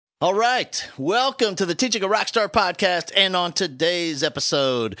All right. Welcome to the Teaching a Rockstar podcast. And on today's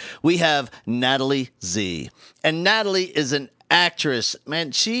episode, we have Natalie Z. And Natalie is an actress.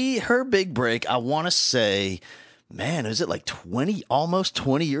 Man, her big break, I want to say, man, is it like almost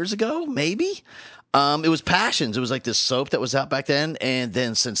 20 years ago? Maybe? It was Passions. It was like this soap that was out back then. And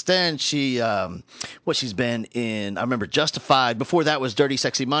then since then, she's been in, I remember Justified. Before that was Dirty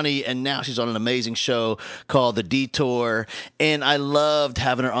Sexy Money. And now she's on an amazing show called The Detour. And I loved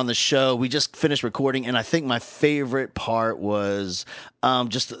having her on the show. We just finished recording. And I think my favorite part was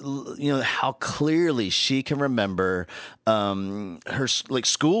how clearly she can remember her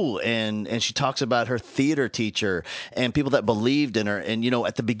school, and she talks about her theater teacher and people that believed in her. And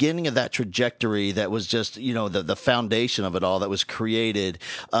at the beginning of that trajectory, that was just the foundation of it all that was created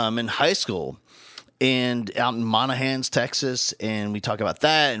in high school and out in Monahans, Texas. And we talk about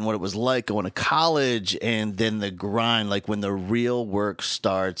that and what it was like going to college, and then the grind, like when the real work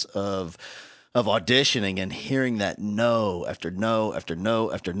starts of auditioning and hearing that no after no after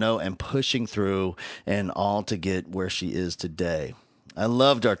no after no and pushing through, and all to get where she is today. I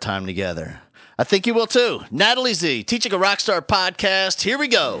loved our time together. I think you will too. Natalie Z, Teaching a Rockstar podcast. Here we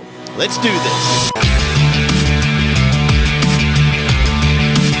go. Let's do this.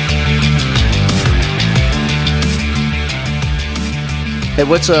 Hey,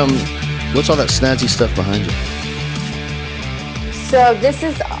 what's all that snazzy stuff behind you? So this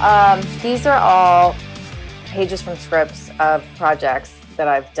is, these are all pages from scripts of projects that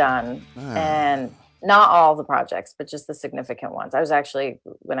I've done, and not all the projects, but just the significant ones. I was actually,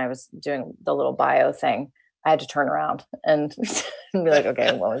 when I was doing the little bio thing, I had to turn around and be like,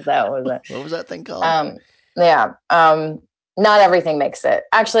 okay, what was that? What was that? What was that thing called? Not everything makes it.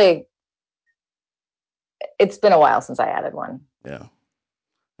 Actually, it's been a while since I added one. Yeah,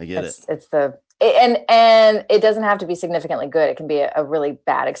 I get it. And it doesn't have to be significantly good. It can be a really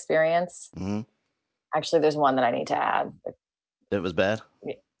bad experience. Mm-hmm. Actually, there's one that I need to add. It was bad?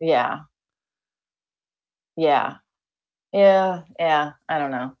 Yeah. I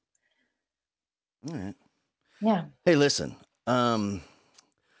don't know. All right. Yeah. Hey, listen.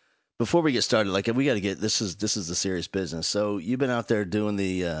 Before we get started, we got to get this is the serious business. So you've been out there doing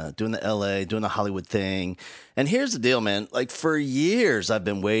the LA, doing the Hollywood thing, and here's the deal, man. Like for years, I've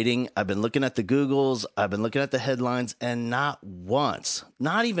been waiting. I've been looking at the Googles. I've been looking at the headlines, and not once,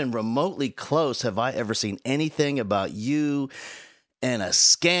 not even remotely close, have I ever seen anything about you and a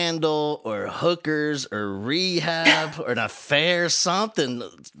scandal or hookers or rehab or an affair, something.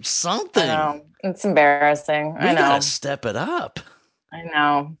 I know. It's embarrassing. We gotta step it up. I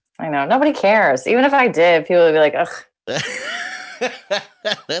know. Nobody cares. Even if I did, people would be like, ugh.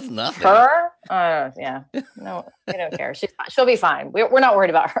 That's nothing. Her? Yeah. No, we don't care. She'll be fine. We're not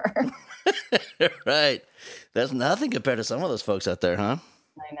worried about her. Right. That's nothing compared to some of those folks out there, huh?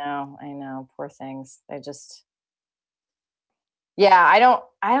 I know. Poor things. They just, yeah, I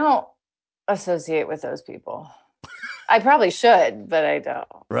don't associate with those people. I probably should, but I don't.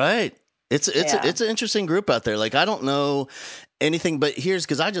 Right. It's an interesting group out there. Like, I don't know anything, but here's,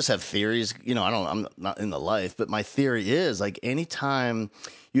 because I just have theories. I'm not in the life, but my theory is like anytime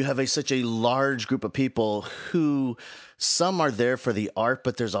you have such a large group of people who some are there for the art,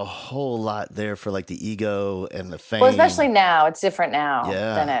 but there's a whole lot there for like the ego and the fame. Well, especially now, it's different now than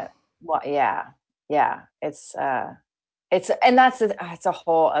Yeah. it. Well, yeah. It's and it's a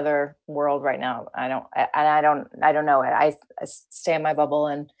whole other world right now. I don't know it. I stay in my bubble,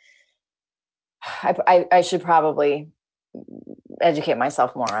 and I should probably educate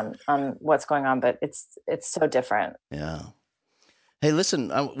myself more on what's going on, but it's so different. Yeah. Hey, listen.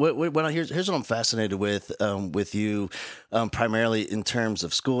 Here's what I'm fascinated with you, primarily in terms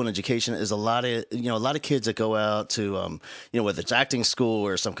of school and education, is a lot of kids that go out to whether it's acting school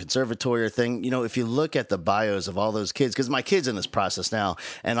or some conservatory or thing. If you look at the bios of all those kids, because my kid's in this process now,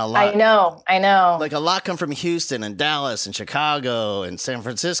 and a lot. I know. Like a lot come from Houston and Dallas and Chicago and San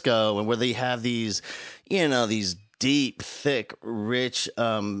Francisco, and where they have these deep, thick, rich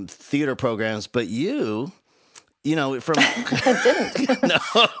theater programs, but from I didn't.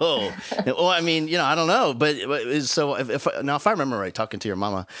 no. Well, I mean, I don't know, but so if I remember right, talking to your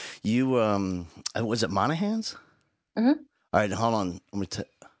mama, you was it Monahans? Mm-hmm. All right, hold on.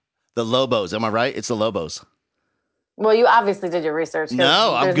 The Lobos. Am I right? It's the Lobos. Well, you obviously did your research.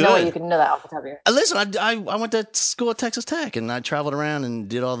 No, I'm there's good. no way you can know that off the top of your head. Listen, I went to school at Texas Tech, and I traveled around and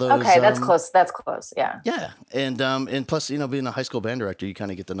did all those. Okay, that's close. That's close. Yeah. Yeah, and plus, being a high school band director, you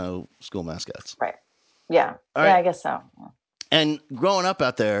kind of get to know school mascots. Right. Yeah. All right. Yeah, I guess so. And growing up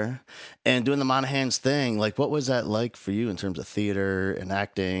out there and doing the Monahans thing, like, what was that like for you in terms of theater and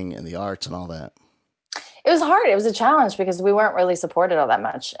acting and the arts and all that? It was hard. It was a challenge because we weren't really supported all that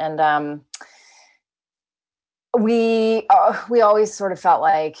much. And we always sort of felt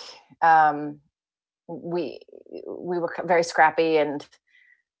like um, we were very scrappy, and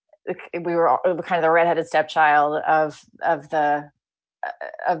we were kind of the redheaded stepchild of the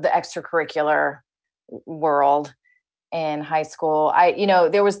extracurricular world in high school.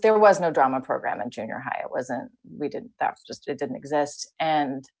 There was no drama program in junior high. It didn't exist.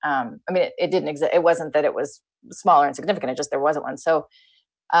 And it didn't exist. It wasn't that it was smaller and significant. It just, there wasn't one. So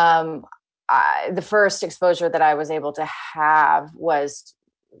um, the first exposure that I was able to have was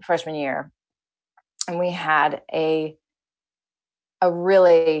freshman year. And we had an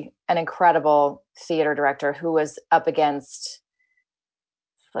incredible theater director who was up against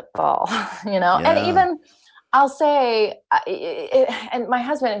football, and Yeah. even I'll say, and my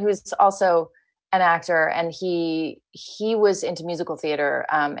husband, who's also an actor, and he was into musical theater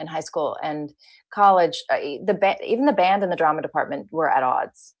in high school and college. Even the band and the drama department were at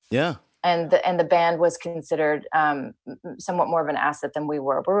odds. Yeah. And the band was considered somewhat more of an asset than we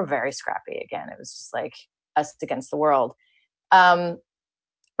were. We were very scrappy. Again, it was just like us against the world,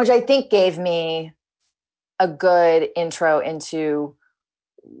 which I think gave me a good intro into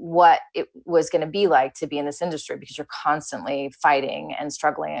what it was going to be like to be in this industry, because you're constantly fighting and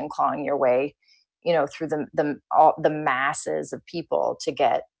struggling and clawing your way, through the masses of people to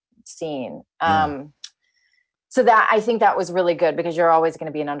get seen. Yeah. So that, I think that was really good, because you're always going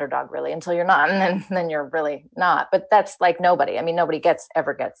to be an underdog really until you're not. And then you're really not, but that's like nobody. I mean, nobody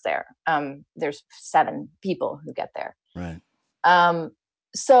ever gets there. There's 7 people who get there. Right.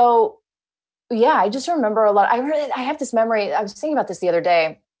 So yeah, I just remember a lot. I have this memory. I was thinking about this the other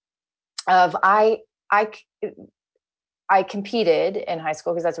day of I competed in high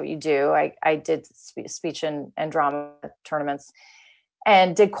school, because that's what you do. I did speech and drama tournaments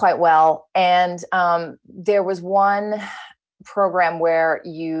and did quite well. And there was one program where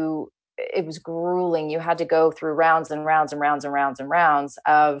it was grueling. You had to go through rounds and rounds and rounds and rounds and rounds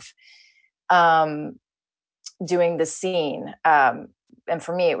of doing the scene. And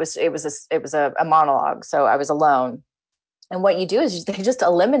for me, it was a monologue. So I was alone. And what you do is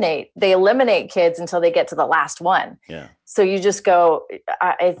they eliminate kids until they get to the last one. Yeah. So you just go,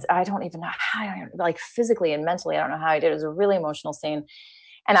 I don't even know how, like physically and mentally, I don't know how I did. It was a really emotional scene.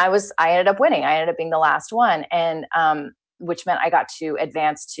 And I ended up winning. I ended up being the last one. And, which meant I got to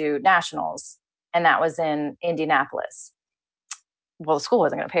advance to nationals. And that was in Indianapolis. Well, the school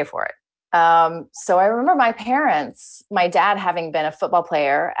wasn't going to pay for it. So I remember my dad having been a football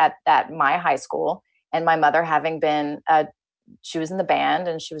player at my high school, and my mother having been she was in the band,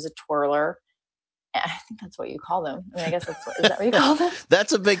 and she was a twirler. I think that's what you call them. I mean, I guess is that what you call them?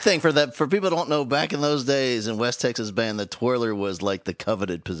 That's a big thing for that. For people who don't know, back in those days in West Texas band, the twirler was like the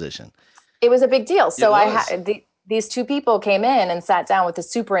coveted position. It was a big deal. So these 2 people came in and sat down with the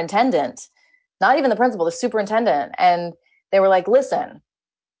superintendent, not even the principal, the superintendent. And they were like, listen,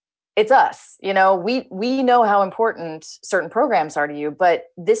 it's us, we know how important certain programs are to you, but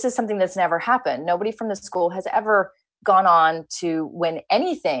this is something that's never happened. Nobody from the school has ever gone on to win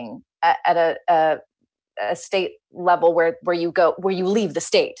anything at a state level where you leave the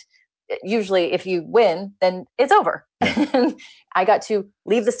state. Usually if you win, then it's over. Yeah. I got to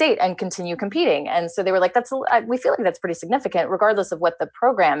leave the state and continue competing. And so they were like, we feel like that's pretty significant, regardless of what the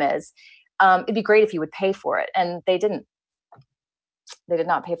program is. It'd be great if you would pay for it. And they did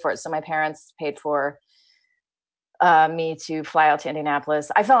not pay for it. So my parents paid for me to fly out to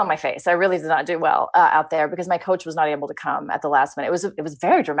Indianapolis. I fell on my face. I really did not do well out there, because my coach was not able to come at the last minute. It was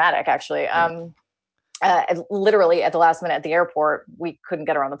very dramatic, actually. Literally at the last minute at the airport, we couldn't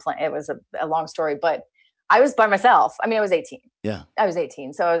get her on the plane. It was a long story, but I was by myself. I mean, I was 18. Yeah. I was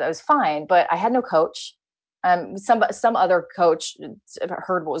 18. So I was fine, but I had no coach. Some other coach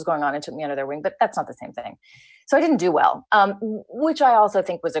heard what was going on and took me under their wing, but that's not the same thing. So I didn't do well, which I also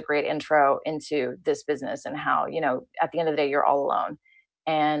think was a great intro into this business, and how, at the end of the day, you're all alone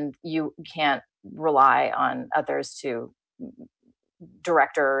and you can't rely on others, to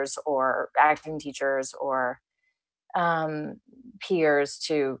directors or acting teachers or peers,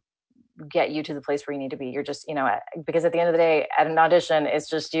 to get you to the place where you need to be. You're just, because at the end of the day, at an audition, it's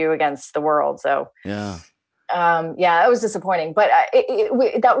just you against the world. So yeah, it was disappointing, but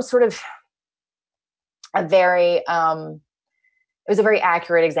that was sort of a very, it was a very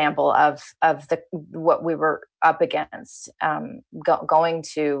accurate example of what we were up against, going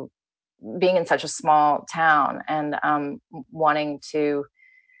to being in such a small town, and wanting to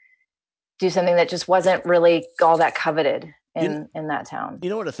do something that just wasn't really all that coveted. in that town. You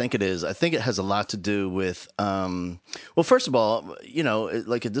know what I think it is? I think it has a lot to do with, well, first of all,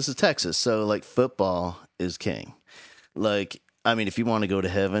 like this is Texas, so like football is king. Like, I mean, if you want to go to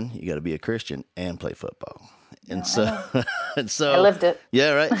heaven, you got to be a Christian and play football. And so, I lived it.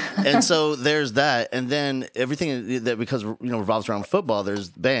 Yeah, right. And so there's that, and then everything that because revolves around football. There's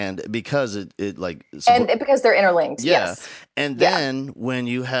band because it like and because they're interlinked. Yeah. Yes. And then when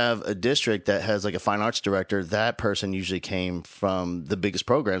you have a district that has like a fine arts director, that person usually came from the biggest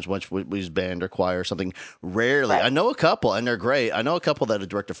programs, which was band or choir or something. Rarely, I know a couple, and they're great. I know a couple that a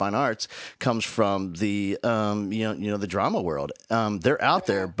director of fine arts comes from the the drama world. They're out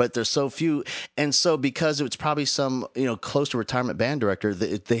there, but there's so few, and so because it's probably some close to retirement band director,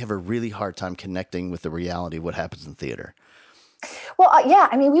 they have a really hard time connecting with the reality of what happens in theater. Well, yeah.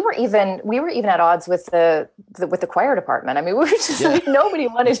 I mean, we were even at odds with the choir department. I mean, we were just like, nobody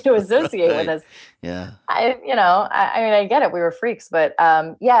wanted to associate with us. Yeah. I mean, I get it. We were freaks, but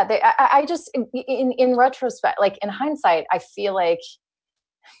yeah. I just in retrospect, like in hindsight, I feel like,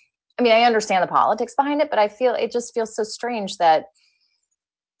 I mean, I understand the politics behind it, but it just feels so strange that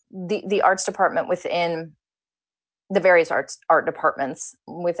the arts department within the various art departments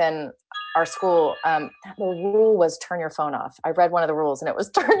within our school, the rule was turn your phone off. I read one of the rules and it was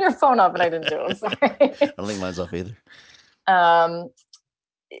turn your phone off, and I didn't do it. I'm sorry. I don't think mine's off either.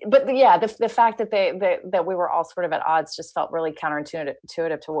 But yeah, the fact that that we were all sort of at odds just felt really counterintuitive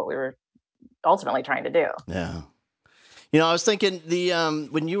to what we were ultimately trying to do. Yeah. I was thinking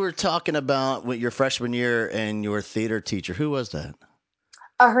when you were talking about your freshman year and your theater teacher, who was that?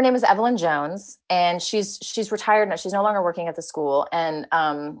 Her name is Evelyn Jones, and she's retired now. She's no longer working at the school. And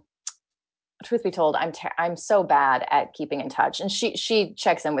truth be told, I'm so bad at keeping in touch. And she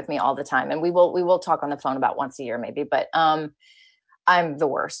checks in with me all the time, and we will talk on the phone about once a year maybe. But I'm the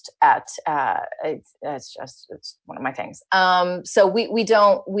worst at it's one of my things. So we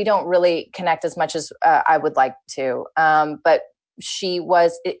don't really connect as much as I would like to. But she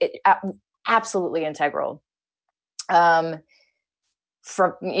was absolutely integral.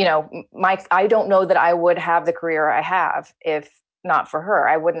 From I don't know that I would have the career I have if not for her.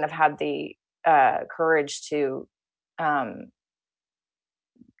 I wouldn't have had the courage to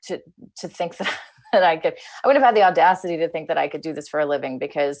think that I wouldn't have had the audacity to think that I could do this for a living,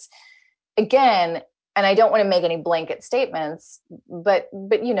 because again, and I don't want to make any blanket statements, but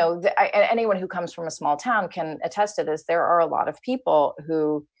anyone who comes from a small town can attest to this. There are a lot of people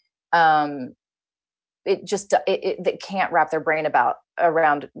who they can't wrap their brain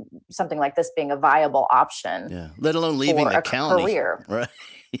around something like this being a viable option. Yeah. Let alone leaving the county. Career.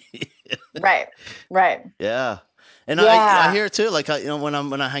 Right. Right. Yeah. And I hear it too, like when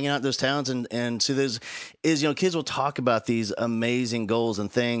I'm hanging out in those towns and see those kids will talk about these amazing goals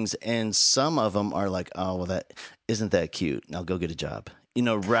and things, and some of them are like, oh well, that isn't that cute. Now go get a job.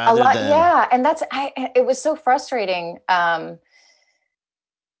 Rather than and it was so frustrating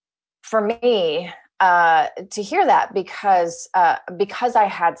for me to hear that, because I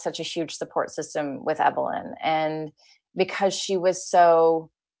had such a huge support system with Evelyn, and because she was so,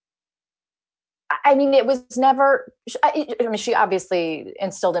 I mean, it was never, she obviously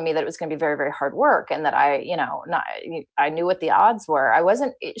instilled in me that it was going to be very, very hard work, and that I knew what the odds were.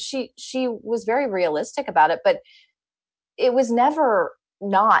 She was very realistic about it, but it was never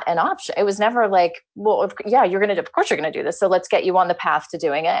not an option. It was never like, well, of course you're going to do this. So let's get you on the path to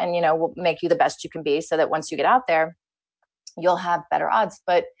doing it. And, we'll make you the best you can be so that once you get out there, you'll have better odds.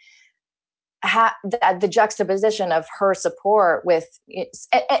 But the juxtaposition of her support with,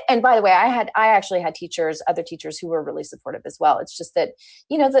 and by the way, I actually had other teachers who were really supportive as well. It's just that,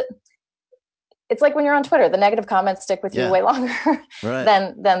 it's like when you're on Twitter, the negative comments stick with you way longer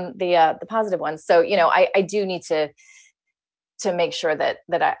than the positive ones. So, I do need to make sure that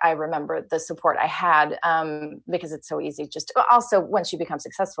I remember the support I had, because it's so easy. Just also, once you become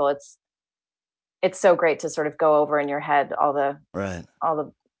successful, it's so great to sort of go over in your head all the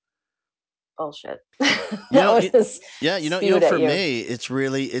bullshit. For me,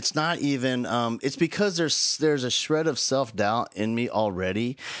 it's not even, it's because there's a shred of self-doubt in me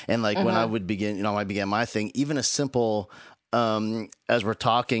already. And like when I would begin, I began my thing, even a simple, as we're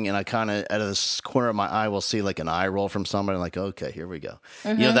talking and I kind of out of this corner of my eye will see like an eye roll from somebody, like, okay, here we go.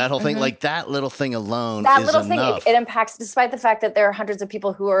 That whole thing, like that little thing alone is enough. It impacts, despite the fact that there are hundreds of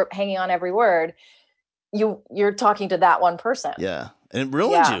people who are hanging on every word, you're talking to that one person. Yeah. and it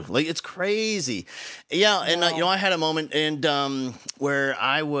ruins Yeah. you. Like, it's crazy. Yeah. And, No. I had a moment where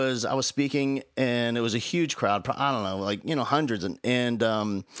I was speaking, and it was a huge crowd. I don't know, like, hundreds. And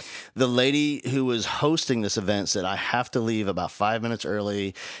the lady who was hosting this event said, I have to leave about 5 minutes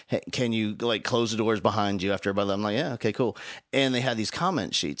early. Hey, can you like close the doors behind you after everybody? I'm like, yeah, okay, cool. And they had these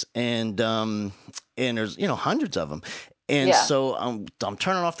comment sheets, and there's, hundreds of them. And Yeah. so I'm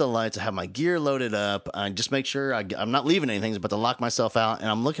turning off the lights. I have my gear loaded up. I just make sure I'm not leaving anything, but to lock myself out. And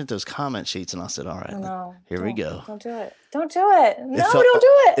I'm looking at those comment sheets, and I said, all right, No, here we go. don't do it. Don't do it. It No, felt, don't do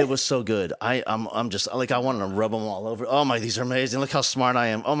it. it was so good. I'm just like, I wanted to rub them all over. Oh my, these are amazing. Look how smart I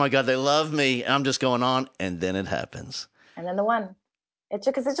am. Oh my God, they love me. And I'm just going on. And then it happens. And then the one,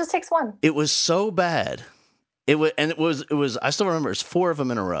 because it just takes one. It was so bad. It was, I still remember, it's 4 of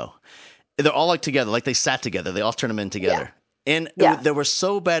them in a row. They're all like together, like they sat together. They all turned them in together. Yeah. And they were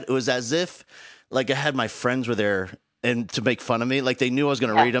so bad. It was as if like I had my friends were there and to make fun of me. Like they knew I was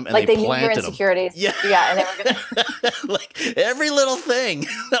going to read them, and like they knew your planted insecurities. them. Yeah. And they were going to like every little thing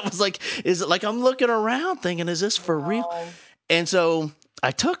that was like, is it like, I'm looking around thinking, is this for real? And so I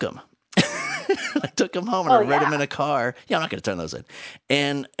took them. I took them home and I read them in a car. Yeah, I'm not going to turn those in.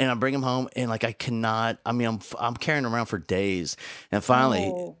 And I bring them home, and like I cannot. I mean, I'm carrying them around for days. And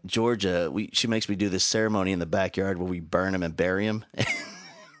finally, Georgia, she makes me do this ceremony in the backyard where we burn them and bury them.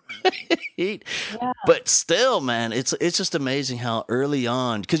 But still, man, it's just amazing how early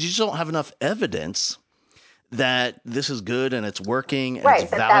on, because you just don't have enough evidence that this is good and it's working and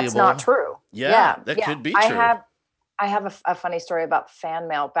it's valuable. That's not true. Yeah, that could be true. I have a funny story about fan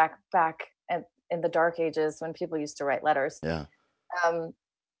mail back in the dark ages when people used to write letters. Yeah.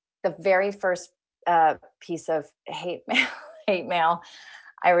 The very first piece of hate mail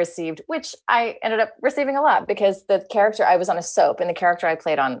I received, which I ended up receiving a lot because the character, I was on a soap, and the character I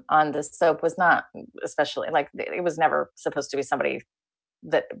played on the soap was not especially, like, it was never supposed to be somebody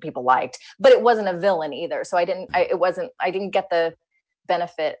that people liked, but it wasn't a villain either. So I didn't get the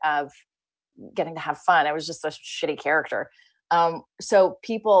benefit of getting to have fun. I was just a shitty character. So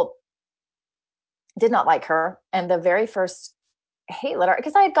people did not like her. And the very first hate letter,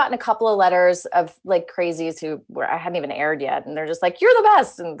 because I had gotten a couple of letters of like crazies where I hadn't even aired yet, and they're just like, you're the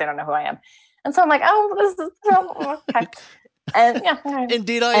best, and they don't know who I am. And so I'm like, oh, this is okay. And yeah,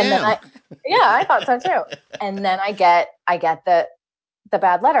 indeed I am. I thought so too. And then I get the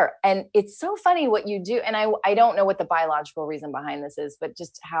bad letter, and it's so funny what you do. And I don't know what the biological reason behind this is, but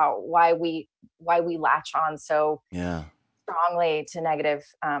just why we latch on so strongly to negative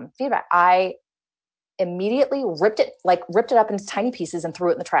feedback. I immediately ripped it up into tiny pieces and threw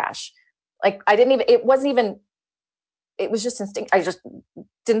it in the trash. Like it was just instinct. I just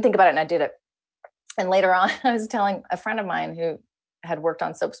didn't think about it, and I did it. And later on, I was telling a friend of mine who had worked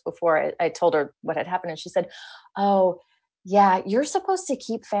on soaps before, I told her what had happened, and she said, oh yeah, you're supposed to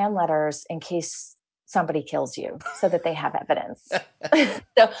keep fan letters in case somebody kills you so that they have evidence.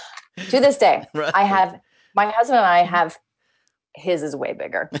 So to this day, right. My husband and I have, his is way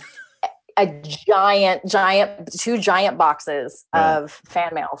bigger. A giant 2 giant boxes of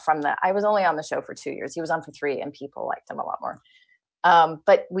fan mail from I was only on the show for 2 years. He was on for 3, and people liked him a lot more.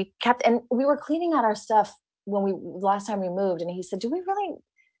 But we kept, and we were cleaning out our stuff last time we moved, and he said, do we really,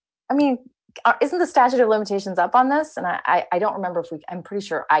 I mean, isn't the statute of limitations up on this? And I don't remember I'm pretty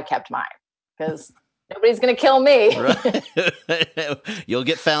sure I kept mine, because nobody's going to kill me. Right. You'll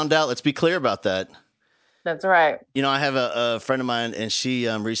get found out. Let's be clear about that. That's right. I have a friend of mine, and she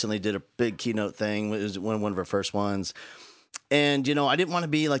recently did a big keynote thing. It was one of her first ones. And, I didn't want to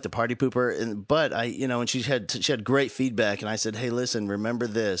be like the party pooper, but and she had great feedback. And I said, hey, listen, remember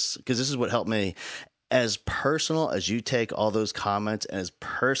this, because this is what helped me. As personal as you take all those comments, and as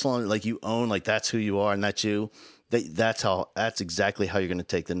personal, like you own, like that's who you are and that's you, that's exactly how you're going to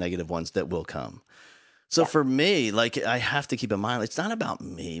take the negative ones that will come. So for me, like, I have to keep in mind, it's not about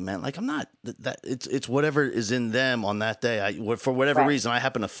me, man. Like, I'm not that. It's whatever is in them on that day. For whatever reason, I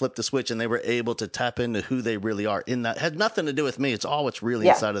happen to flip the switch, and they were able to tap into who they really are. In that, it had nothing to do with me. It's all what's really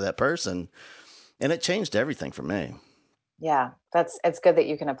inside of that person, and it changed everything for me. Yeah, it's good that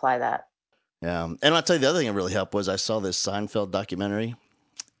you can apply that. Yeah, and I'll tell you, the other thing that really helped was I saw this Seinfeld documentary.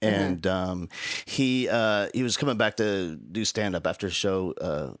 And he was coming back to do stand up after the show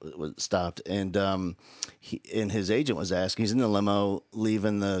was stopped, and his agent was asking. He's in the limo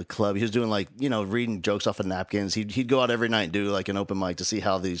leaving the club. He was doing reading jokes off of napkins. He'd go out every night and do like an open mic to see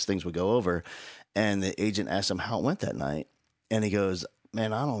how these things would go over. And the agent asked him how it went that night, and he goes,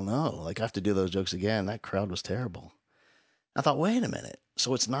 "Man, I don't know. Like, I have to do those jokes again. That crowd was terrible." I thought, wait a minute.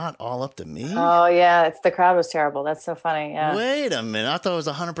 So it's not all up to me? Oh yeah, it's the crowd was terrible. That's so funny. Yeah. Wait a minute. I thought it was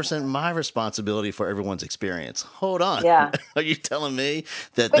 100% my responsibility for everyone's experience. Hold on. Yeah. Are you telling me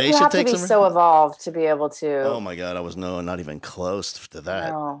that But they you should have to take be some? so evolved to be able Oh to. my God. I was not even close to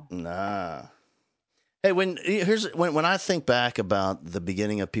that. No. Nah. Hey, when I think back about the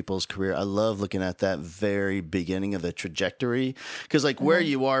beginning of people's career, I love looking at that very beginning of the trajectory because, like, where Hmm.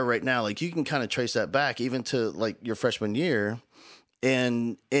 you are right now, like, you can kind of trace that back even to like your freshman year.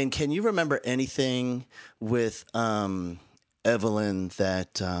 And can you remember anything with Evelyn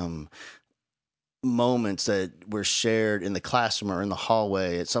that moments that were shared in the classroom or in the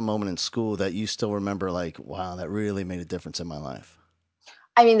hallway at some moment in school that you still remember? Like, wow, that really made a difference in my life.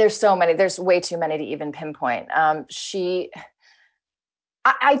 I mean, there's so many. There's way too many to even pinpoint. I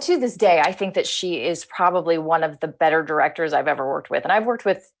to this day, I think that she is probably one of the better directors I've ever worked with, and I've worked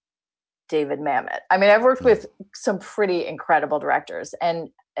with David Mamet. I mean, I've worked Yeah. with some pretty incredible directors, and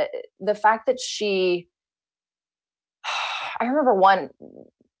the fact that she, I remember one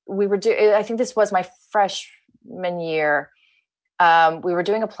we were doing. I think this was my freshman year. We were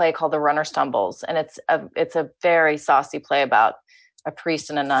doing a play called The Runner Stumbles, and it's a very saucy play about a priest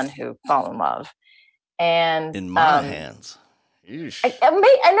and a nun who fall in love. And In my hands. and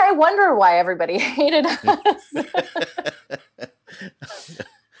I wonder why everybody hated us.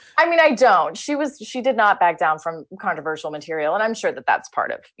 I mean, I don't. She did not back down from controversial material, and I'm sure that that's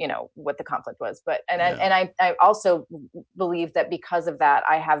part of what the conflict was. But Yeah. I also believe that because of that,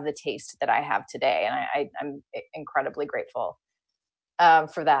 I have the taste that I have today, and I'm incredibly grateful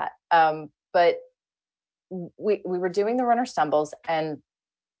for that. But we were doing The Runner Stumbles, and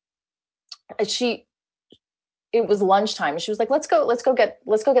she it was lunchtime. She was like, let's go get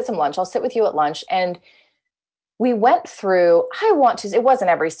some lunch. I'll sit with you at lunch. And we went through, it wasn't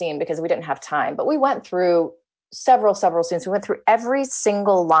every scene because we didn't have time, but we went through several scenes. We went through every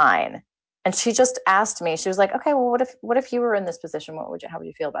single line. And she just asked me, she was like, okay, well, what if you were in this position? How would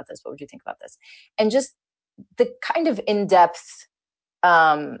you feel about this? What would you think about this? And just the kind of in-depth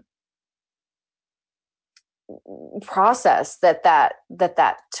process that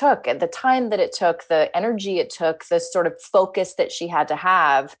took, and the time that it took, the energy it took, the sort of focus that she had to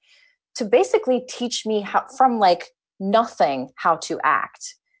have to basically teach me how, from like nothing, how to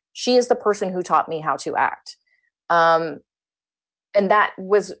act. She is the person who taught me how to act. And that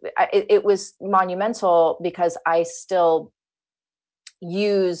was it was monumental because I still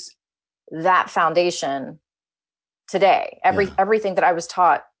use that foundation today. Yeah. Everything that I was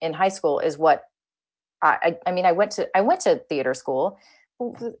taught in high school is what I mean, I went to theater school.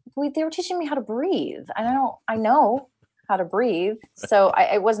 They were teaching me how to breathe. I know how to breathe. So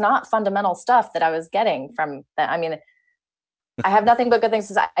it was not fundamental stuff that I was getting from that. I mean, I have nothing but good things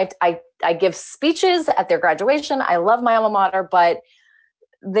to say. I give speeches at their graduation. I love my alma mater, but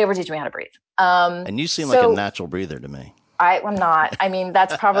they were teaching me how to breathe. And you seem like a So natural breather to me. I'm not. I mean,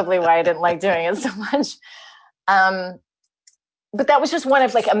 that's probably why I didn't like doing it so much. Um, but that was just one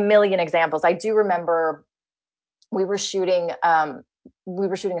of like a million examples. I do remember we were shooting a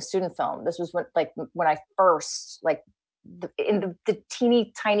student film. This was when I first in the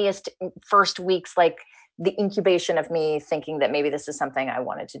teeny tiniest first weeks, like the incubation of me thinking that maybe this is something I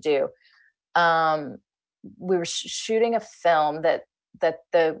wanted to do. We were shooting a film that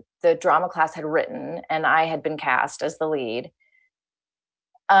the drama class had written, and I had been cast as the lead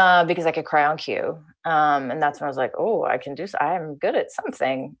because I could cry on cue. And that's when I was like, oh, I can do. I am good at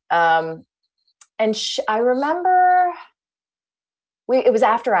something. And I remember it was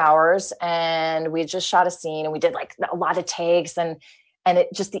after hours, and we just shot a scene, and we did like a lot of takes, and it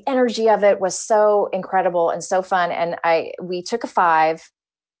just, the energy of it was so incredible and so fun. And we took a 5,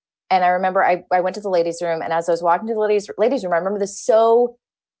 and I remember I went to the ladies' room, and as I was walking to the ladies' room, I remember this so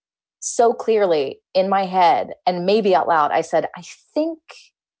clearly in my head, and maybe out loud. I said, I think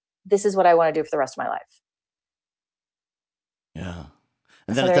this is what I want to do for the rest of my life. Yeah.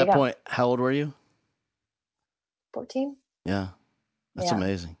 And So then at there you that go. point, how old were you? 14. Yeah. That's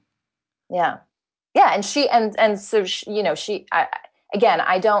amazing. Yeah. And so again,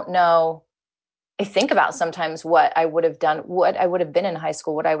 I don't know. I think about sometimes what I would have done, what I would have been in high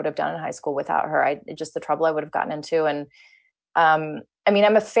school, what I would have done in high school without her. Just the trouble I would have gotten into. And I mean,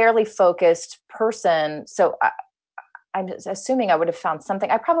 I'm a fairly focused person, so I'm assuming I would have found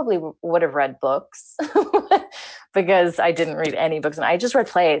something. I probably would have read books because I didn't read any books, and I just read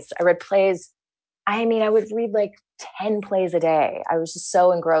plays. I read plays. I mean, I would read like 10 plays a day. I was just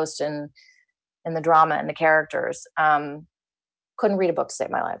so engrossed in the drama and the characters. Couldn't read a book to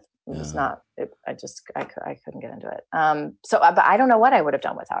save my life. It was not. I couldn't get into it. But I don't know what I would have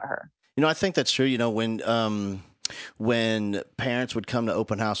done without her. I think that's true. When when parents would come to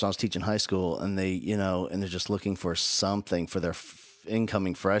open house when I was teaching high school, and they, and they're just looking for something for their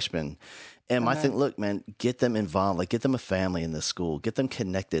incoming freshmen. And I think, look, man, get them involved. Like, get them a family in this school. Get them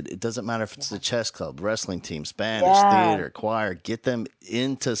connected. It doesn't matter if it's the chess club, wrestling team, Spanish, theater, choir. Get them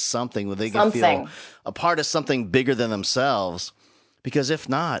into something where they can feel a part of something bigger than themselves. Because if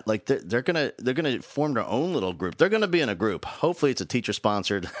not, like they're gonna form their own little group. They're gonna be in a group. Hopefully, it's a teacher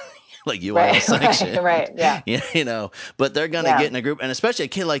sponsored. Like UIL sanction, right, yeah, but they're gonna get in a group, and especially a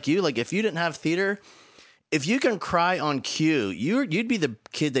kid like you. Like, if you didn't have theater, if you can cry on cue, you'd be the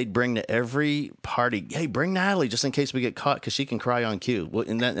kid they'd bring to every party. Hey, bring Natalie just in case we get caught, because she can cry on cue. Well,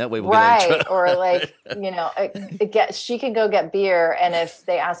 and that way we'll get in trouble. Or like, she can go get beer, and if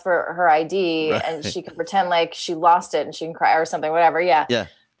they ask for her ID, and she can pretend like she lost it and she can cry or something, whatever. Yeah.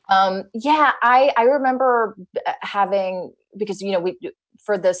 I remember having, because we,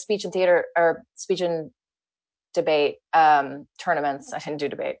 for the speech and theater or speech and debate tournaments, I didn't do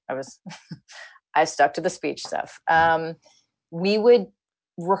debate. I stuck to the speech stuff. We would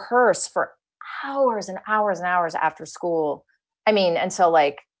rehearse for hours and hours and hours after school. I mean, until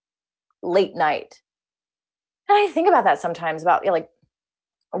like late night. And I think about that sometimes, about like,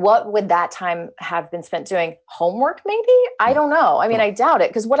 what would that time have been spent doing? Homework, maybe? I don't know. I mean, I doubt it,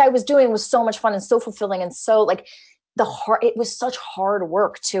 because what I was doing was so much fun and so fulfilling, and so like it was such hard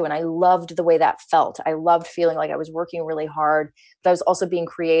work too. And I loved the way that felt. I loved feeling like I was working really hard, but I was also being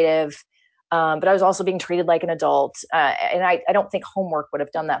creative. But I was also being treated like an adult. And I don't think homework would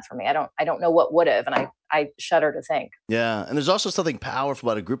have done that for me. I don't know what would have. And I shudder to think. Yeah. And there's also something powerful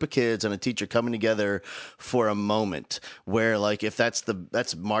about a group of kids and a teacher coming together for a moment where, like, if that's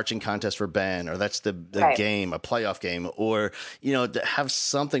marching contest for band, or that's the game, a playoff game, or, to have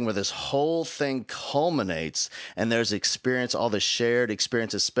something where this whole thing culminates and there's experience, all the shared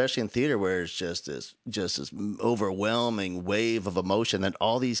experience, especially in theater, where it's just this overwhelming wave of emotion that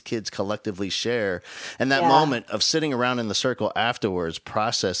all these kids collectively share. And that moment of sitting around in the circle afterwards,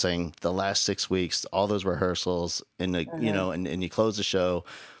 processing the last 6 weeks, all those rehearsals, and and you close the show,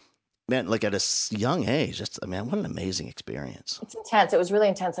 man, like at a young age, what an amazing experience. It's intense. It was really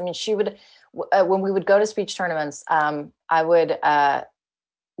intense. I mean, she would, when we would go to speech tournaments, I would,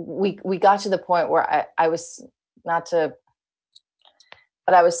 we got to the point where I was, not to,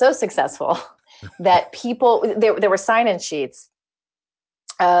 but I was so successful that people, there were sign-in sheets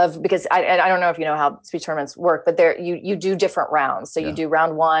because I don't know if you know how speech tournaments work, but you do different rounds. So you do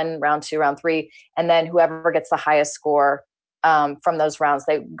round 1, round 2, round 3, and then whoever gets the highest score from those rounds,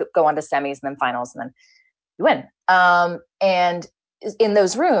 they go on to semis and then finals, and then you win. And in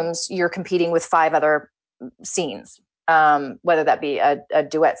those rooms, you're competing with 5 other scenes, whether that be a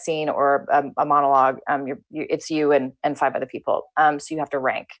duet scene or a monologue. It's you and 5 other people. So you have to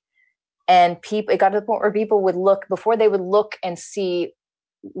rank. And it got to the point where people would look, before they would look and see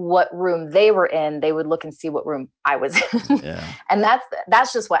what room they were in, they would look and see what room I was in. And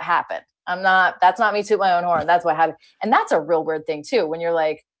that's just what happened. That's not me toot my own horn. That's what happened. And that's a real weird thing too, when you're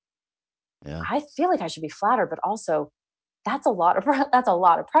like, I feel like I should be flattered, but also that's a lot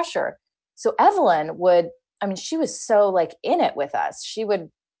of pressure. So Evelyn she was so like in it with us. She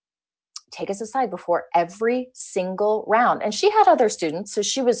would take us aside before every single round. And she had other students. So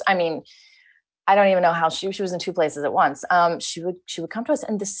she was, I don't even know how she was in 2 places at once. She would come to us,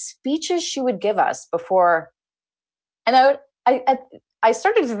 and the speeches she would give us before, and I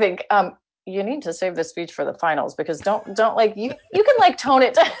started to think, you need to save this speech for the finals, because don't like you can like tone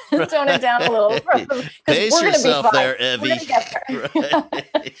it down a little, because we're going to be fine. There, Evie. We're going to get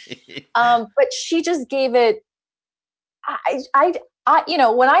there. But she just gave it. I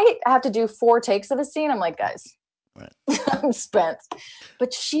when I have to do 4 takes of a scene, I'm like, guys, I'm spent.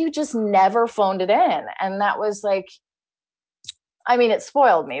 But she just never phoned it in, and that was like, it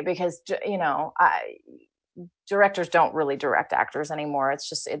spoiled me, because directors don't really direct actors anymore. It's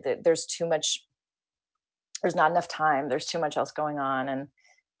just there's too much. There's not enough time. There's too much else going on,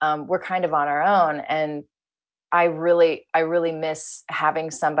 and we're kind of on our own. And I really miss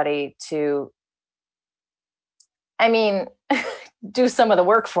having somebody to, do some of the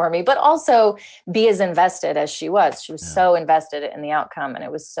work for me, but also be as invested as she was. She was so invested in the outcome, and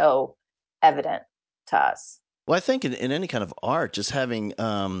it was so evident to us. Well, I think in any kind of art, just having,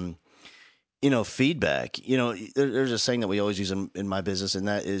 feedback, there's a saying that we always use in my business, and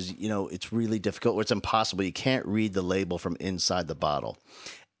that is, it's really difficult, or it's impossible. You can't read the label from inside the bottle.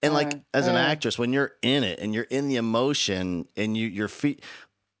 And as an actress, when you're in it and you're in the emotion and your feet,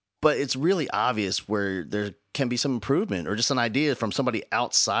 but it's really obvious where there can be some improvement or just an idea from somebody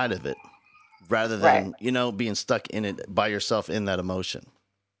outside of it, rather than, being stuck in it by yourself in that emotion.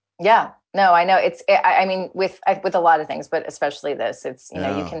 Yeah. No, I know I mean, with a lot of things, but especially this, it's, you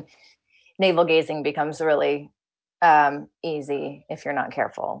Yeah, can, navel gazing becomes really easy if you're not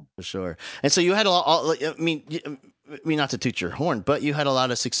careful. for sure. And so you had a lot, I mean, not to toot your horn, but you had a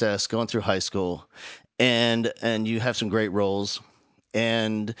lot of success going through high school, and you have some great roles,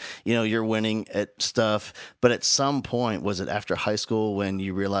 and you're winning at stuff. But at some point, was it after high school when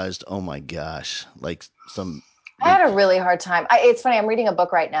you realized, oh my gosh, like some I had a really hard time. It's funny. I'm reading a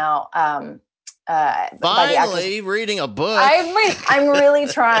book right now by the actress. finally reading a book? I'm really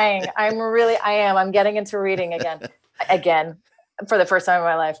trying. I am. I'm getting into reading again, for the first time in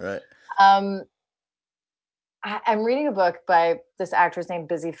my life. Right. Um, I'm reading a book by this actress named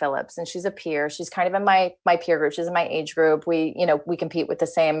Busy Phillips, and she's a peer. She's kind of in my peer group. She's in my age group. We compete with the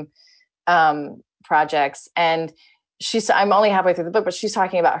same projects, and I'm only halfway through the book, but she's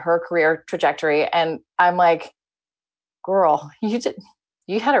talking about her career trajectory, and I'm like, girl,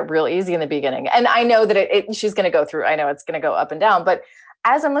 you had it real easy in the beginning. And I know that she's going to go through, I know it's going to go up and down, but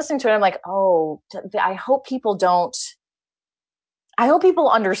as I'm listening to it, I'm like, oh, I hope people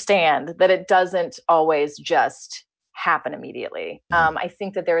understand that it doesn't always just happen immediately. Yeah. I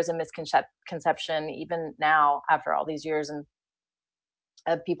think that there is a misconception even now after all these years, and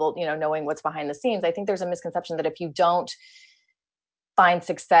of people, knowing what's behind the scenes. I think there's a misconception that if you don't find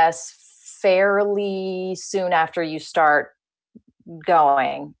success fairly soon after you start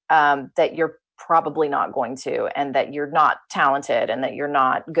going, that you're probably not going to, and that you're not talented, and that you're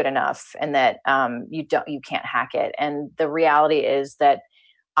not good enough, and that you can't hack it. And the reality is that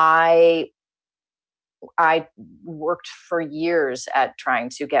I worked for years at trying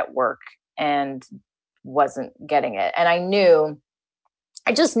to get work and wasn't getting it. And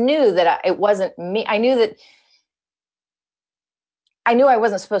I just knew that it wasn't me. I knew I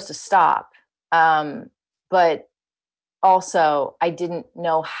wasn't supposed to stop. But also I didn't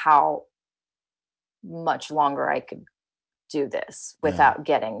know how much longer I could do this without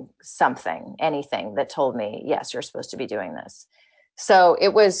getting anything that told me, yes, you're supposed to be doing this. So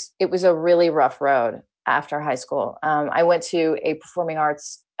it was a really rough road after high school. I went to a performing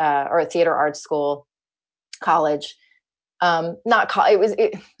arts or a theater arts school, college. Not college.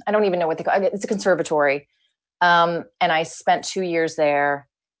 I don't even know what they call it. It's a conservatory. And I spent 2 years there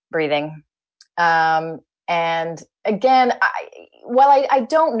breathing. And again, I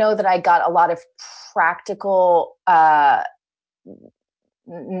don't know that I got a lot of practical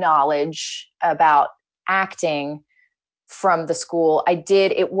knowledge about acting from the school.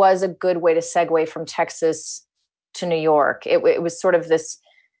 It was a good way to segue from Texas to New York. It was sort of this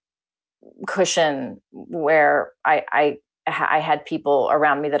cushion where I had people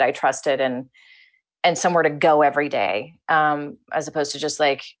around me that I trusted, and somewhere to go every day, as opposed to just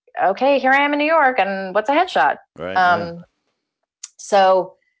like, okay, here I am in New York, and what's a headshot? Right.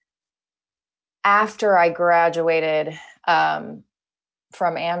 So after I graduated from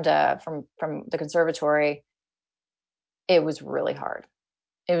AMDA, from the conservatory, it was really hard.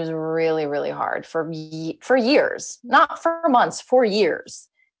 It was really, really hard for years, not for months, for years.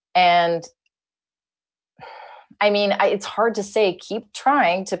 And I mean, it's hard to say keep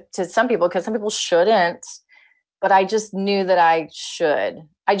trying to some people, because some people shouldn't, but I just knew that I should.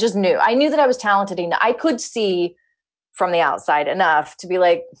 I knew that I was talented enough. I could see from the outside enough to be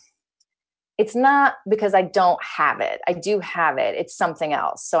like, it's not because I don't have it. I do have it. It's something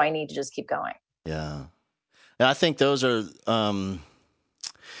else. So I need to just keep going. Yeah. And I think those are,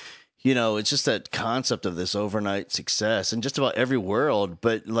 it's just that concept of this overnight success in just about every world.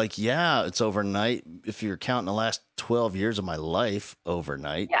 But like, yeah, it's overnight. If you're counting the last 12 years of my life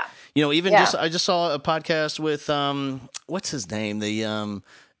overnight, Yeah. I just saw a podcast with, what's his name?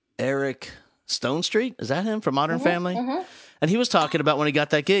 Eric Stone Street. Is that him from Modern Family? Mm-hmm. And he was talking about when he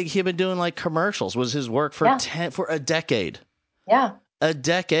got that gig, he had been doing like commercials, was his work for for a decade. Yeah. A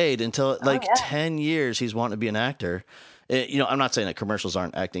decade, until like 10 yeah. years he's wanting to be an actor. I'm not saying that commercials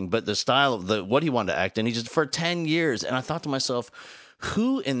aren't acting, but the style of what he wanted to act in, he just for 10 years. And I thought to myself,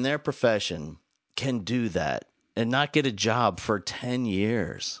 who in their profession can do that and not get a job for 10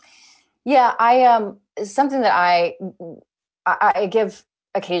 years? Yeah. Something that I give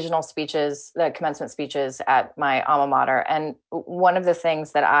occasional speeches, the commencement speeches at my alma mater. And one of the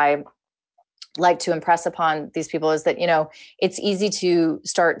things that I like to impress upon these people is that, it's easy to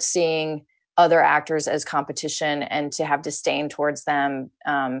start seeing other actors as competition and to have disdain towards them,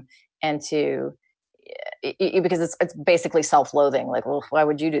 and to because it's basically self-loathing. Like, well, why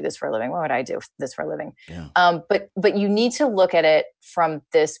would you do this for a living? Why would I do this for a living? Yeah. But you need to look at it from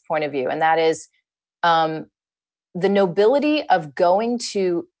this point of view, and that is the nobility of going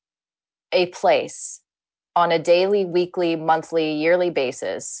to a place on a daily, weekly, monthly, yearly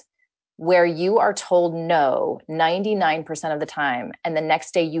basis where you are told no 99% of the time and the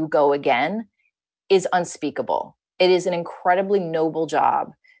next day you go again is unspeakable. It is an incredibly noble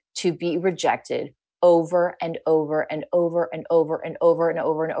job to be rejected over and over and over and over and over and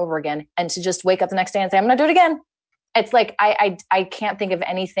over and over again, and to just wake up the next day and say, I'm going to do it again. It's like, I can't think of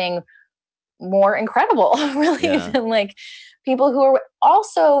anything more incredible really than like people who are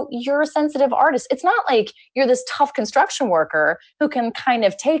also, you're a sensitive artist. It's not like you're this tough construction worker who can kind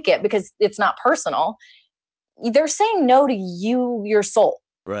of take it because it's not personal. They're saying no to you, your soul.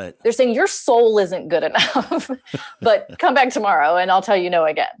 Right. They're saying your soul isn't good enough, but come back tomorrow and I'll tell you no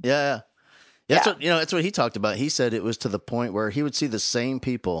again. Yeah. That's what, that's what he talked about. He said it was to the point where he would see the same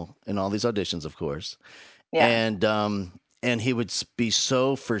people in all these auditions, of course. Yeah. And he would be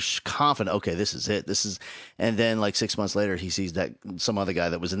so confident. Okay, this is it. And then like 6 months later, he sees that some other guy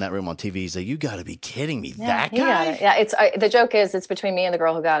that was in that room on TV. He's like, "You got to be kidding me! That guy?" Got it. Yeah, it's the joke is it's between me and the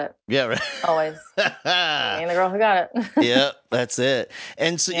girl who got it. Yeah, right. Always me and the girl who got it. Yeah, that's it.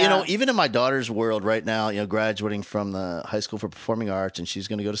 And so even in my daughter's world right now, graduating from the High School for Performing Arts, and she's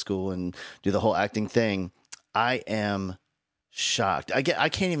going to go to school and do the whole acting thing. I am shocked. I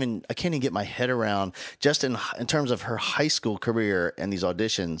can't even get my head around just in terms of her high school career and these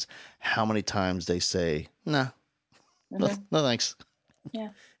auditions, how many times they say, nah, no thanks.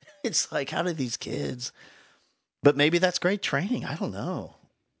 Yeah. It's like, how do these kids, but maybe that's great training. I don't know.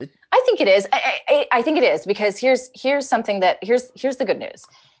 I think it is. I think it is because here's something that here's the good news.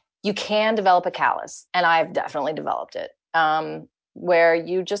 You can develop a callus, and I've definitely developed it, where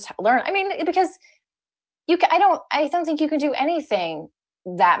you just learn. I mean, because I don't think you can do anything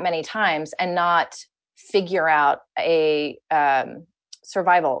that many times and not figure out a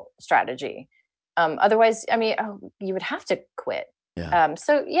survival strategy. Otherwise, I mean, you would have to quit. Yeah.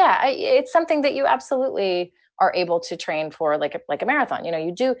 It's something that you absolutely are able to train for, like a marathon.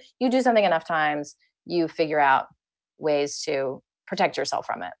 You do something enough times, you figure out ways to protect yourself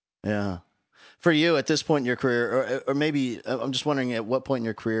from it. Yeah. For you at this point in your career, or maybe I'm just wondering at what point in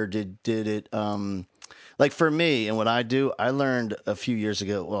your career did it, like for me and what I do, I learned a few years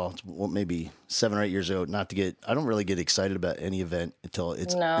ago, well, maybe 7 or 8 years ago, I don't really get excited about any event until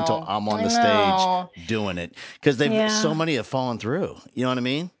I'm on the stage doing it. Cause so many have fallen through, you know what I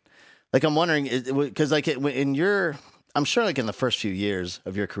mean? Like, I'm wondering, cause like I'm sure like in the first few years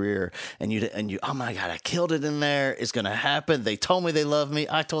of your career and you, oh my God, I killed it in there. It's going to happen. They told me they love me.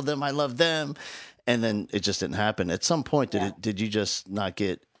 I told them I love them. And then it just didn't happen. At some point, did you just not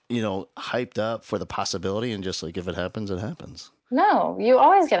get, hyped up for the possibility and just like, if it happens, it happens? No, you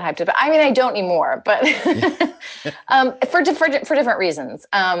always get hyped up. I mean, I don't anymore, but for different reasons.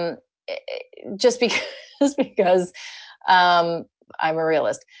 Just because I'm a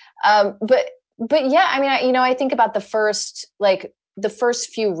realist. But yeah, I mean, I think about the first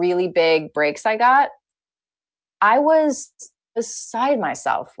few really big breaks I got. I was beside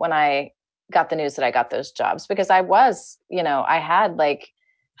myself when I got the news that I got those jobs, because I was, I had like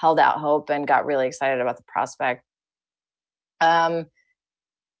held out hope and got really excited about the prospect. And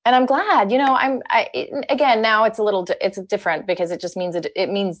I'm glad, again, now it's different because it just means it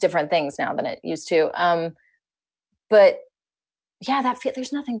means different things now than it used to. But yeah,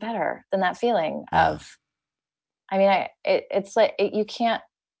 there's nothing better than that feeling of, I mean, it's like, you can't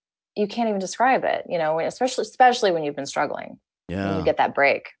even describe it, especially when you've been struggling. Yeah. When you get that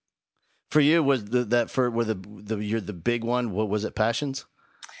break. For you, was you're the big one? What was it? Passions?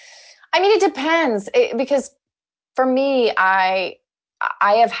 I mean, it depends because for me, I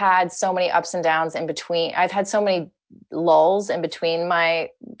have had so many ups and downs in between. I've had so many lulls in between my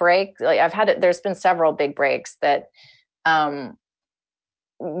break. Like there's been several big breaks that, then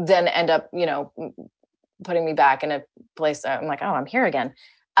end up, putting me back in a place. I'm like, oh, I'm here again.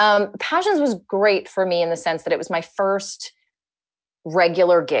 Passions was great for me in the sense that it was my first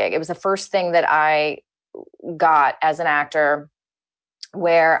regular gig. It was the first thing that I got as an actor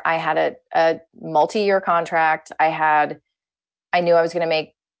where I had a multi-year contract. I knew I was going to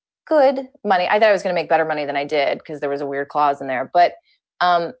make good money. I thought I was going to make better money than I did because there was a weird clause in there. But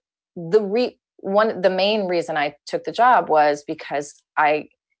the main reason I took the job was because I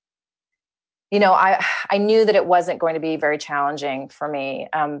knew that it wasn't going to be very challenging for me.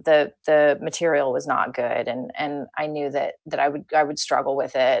 The material was not good, and I knew that I would struggle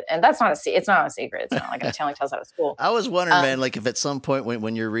with it. And it's not a secret. It's not like I'm telling tales out of school. I was wondering, man, like if at some point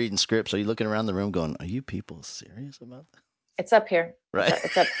when you're reading scripts, are you looking around the room going, "Are you people serious about that?" It's up here, right?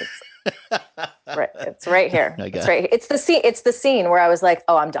 It's right. It's right here. It's right. It's the scene. It's the scene where I was like,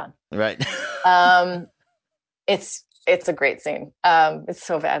 "Oh, I'm done." Right. It's a great scene. It's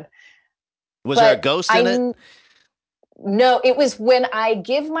so bad. Was there a ghost in it? No, it was when I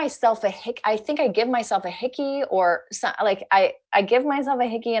give myself a I think I give myself a hickey or like I give myself a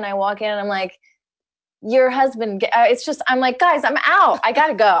hickey and I walk in and I'm like, your husband, it's just, I'm like, guys, I'm out. I got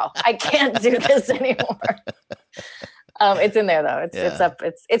to go. I can't do this anymore. It's in there though. It's Yeah. up.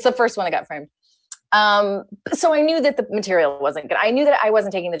 It's the first one that got framed. So I knew that the material wasn't good. I knew that I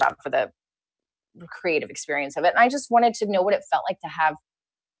wasn't taking the job for the creative experience of it. And I just wanted to know what it felt like to have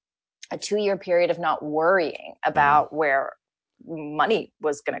a 2-year period of not worrying Yeah. about where money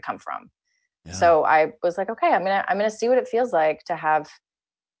was going to come from. Yeah. So I was like, okay, I'm gonna see what it feels like to have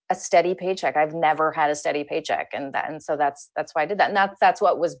a steady paycheck. I've never had a steady paycheck, and so that's why I did that. And that's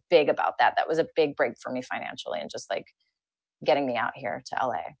what was big about that. That was a big break for me financially, and just like getting me out here to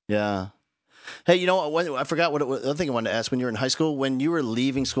LA. Yeah. Hey, you know what? I forgot what the other thing I wanted to ask. When you were in high school, when you were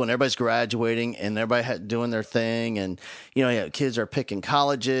leaving school and everybody's graduating and everybody doing their thing, and yeah, kids are picking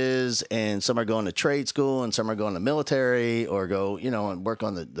colleges, and some are going to trade school, and some are going to military, or go, and work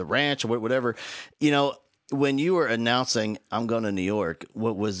on the ranch or whatever. You know, when you were announcing, "I'm going to New York,"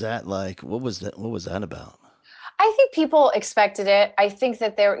 what was that like? What was that? What was that about? I think people expected it. I think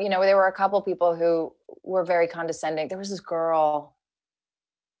that there were a couple people who were very condescending. There was this girl.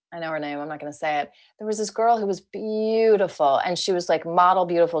 I know her name. I'm not going to say it. There was this girl who was beautiful, and she was like model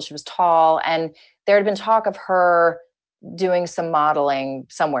beautiful. She was tall, and there had been talk of her doing some modeling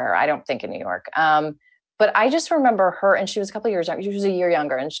somewhere. I don't think in New York. But I just remember her, and she was a couple of years younger. She was a year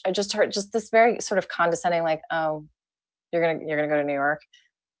younger, and I just heard just this very sort of condescending, like, "Oh, you're gonna go to New York,"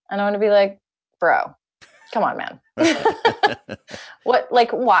 and I want to be like, "Bro, come on, man. What?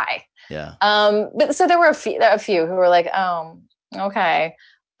 Like, why?" Yeah. But so there were a few who were like, "Oh, okay."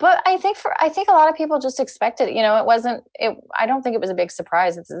 But I think a lot of people just expected it. It wasn't it. I don't think it was a big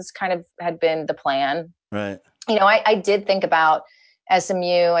surprise. This kind of had been the plan. Right. I did think about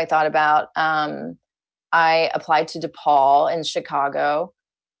SMU. I thought about I applied to DePaul in Chicago,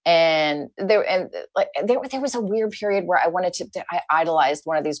 and there was a weird period where I idolized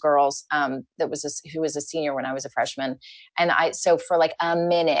one of these girls who was a senior when I was a freshman, and I so for like a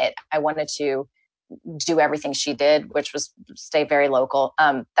minute I wanted to do everything she did, which was stay very local.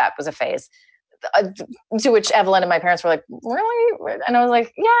 That was a phase. Uh, to which Evelyn and my parents were like, "Really?" And I was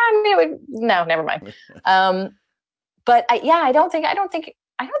like, "Yeah, I mean, no, never mind." Um, but I don't think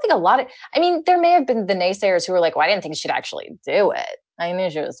a lot of. I mean, there may have been the naysayers who were like, "Well, I didn't think she'd actually do it. I knew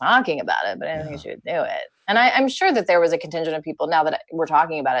she was talking about it, but I didn't think Yeah. she would do it." And I'm sure that there was a contingent of people now that we're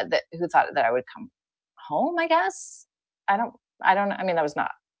talking about it who thought that I would come home. I guess I don't. I don't. I mean, that was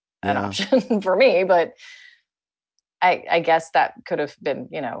not an Yeah. option for me, but I guess that could have been,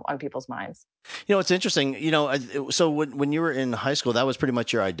 on people's minds. It's interesting. So when you were in high school, that was pretty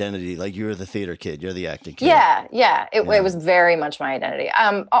much your identity. Like you were the theater kid, you're the acting kid. Yeah, yeah. It Yeah. was very much my identity.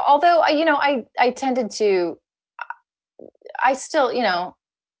 Although I tended to, I still,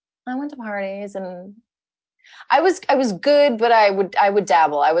 I went to parties and I was good, but I would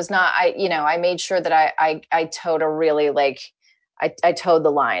dabble. I was not. I made sure that I towed a really I towed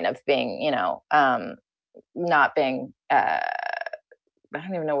the line of being, not being I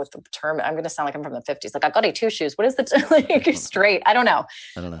don't even know what the term. I'm going to sound like I'm from the 50s. Like I got two shoes. What is the like straight? I don't know.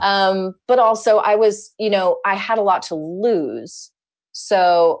 I don't know. But also I was, I had a lot to lose,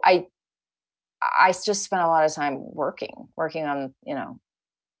 so I just spent a lot of time working on,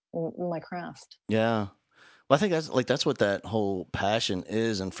 my craft. Yeah. Well, I think that's what that whole passion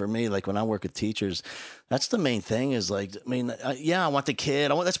is, and for me, like when I work with teachers, that's the main thing. Is like, I mean, yeah, I want the kid.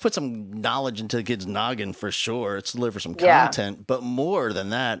 Let's put some knowledge into the kid's noggin for sure. Let's deliver some Yeah. content, but more than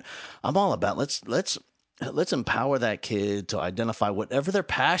that, I'm all about let's empower that kid to identify whatever their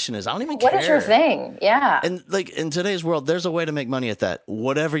passion is. I don't even What is your care. thing? Yeah. And like in today's world, there's a way to make money at that.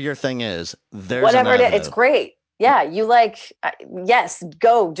 Whatever your thing is, there's an Whatever it is, it's avenue. great. Yeah. You yes,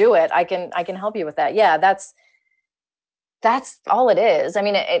 go do it. I can help you with that. Yeah. That's all it is. I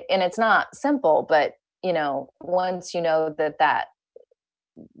mean, and it's not simple, but once you know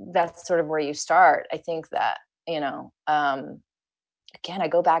that's sort of where you start. I think that, again, I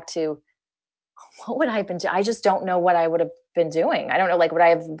go back to what would I have been doing? I just don't know what I would have been doing. I don't know. Like, would I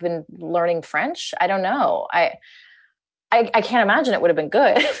have been learning French? I don't know. I can't imagine it would have been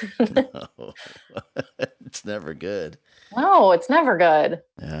good. No, it's never good. No, it's never good.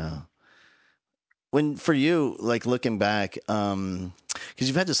 Yeah. When for you, like looking back, because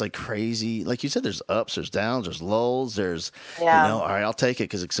you've had this like crazy, like you said, there's ups, there's downs, there's lulls, there's, Yeah. all right, I'll take it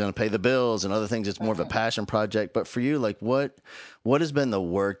because it's going to pay the bills, and other things. It's more of a Mhm. passion project. But for you, like what has been the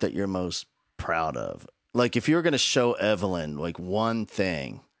work that you're most proud of? Like if you were going to show Evelyn like one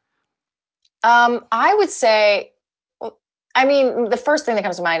thing. I would say, I mean, the first thing that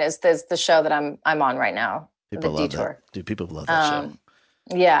comes to mind is the show that I'm on right now. The People love that. Detour. Dude, people love that show.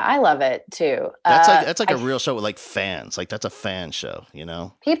 Yeah, I love it too. That's like a real show with like fans. Like that's a fan show, you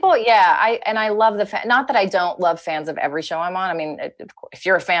know? People, yeah, I love not that I don't love fans of every show I'm on. I mean, if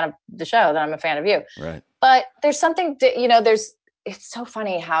you're a fan of the show, then I'm a fan of you. Right. But there's something, it's so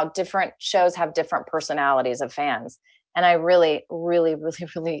funny how different shows have different personalities of fans. And I really, really, really,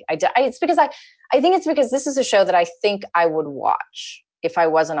 really, it's because I think it's because this is a show that I think I would watch if I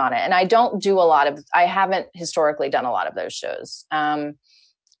wasn't on it. And I haven't historically done a lot of those shows.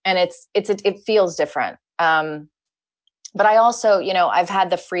 And it feels different. But I also, I've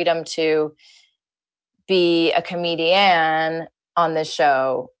had the freedom to be a comedian on this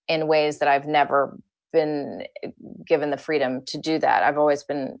show in ways that I've never been given the freedom to do that. I've always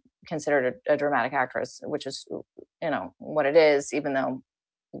been considered a dramatic actress, which is, what it is, even though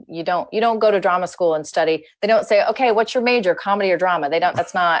you don't go to drama school and study. They don't say, okay, what's your major, comedy or drama?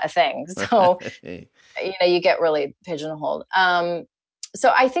 That's not a thing. So, you get really pigeonholed.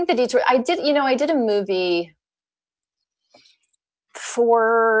 So I think the Detour, I did a movie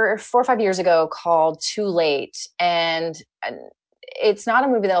 4 or 5 years ago called Too Late. And it's not a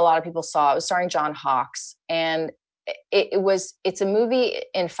movie that a lot of people saw. It was starring John Hawkes. And it's a movie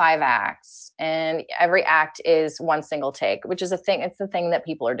in 5 acts. And every act is one single take, which is a thing. It's the thing that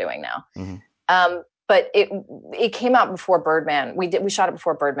people are doing now. Mm-hmm. But it came out before Birdman. We shot it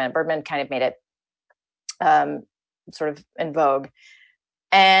before Birdman. Birdman kind of made it sort of in vogue.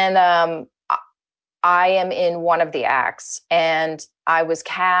 And I am in one of the acts, and I was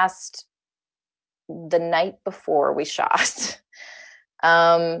cast the night before we shot.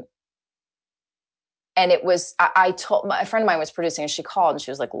 And it was, I told a friend of mine was producing, and she called and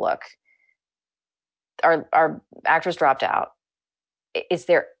she was like, look, our actors dropped out. Is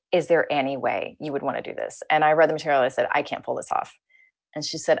there any way you would want to do this? And I read the material. I said, I can't pull this off. And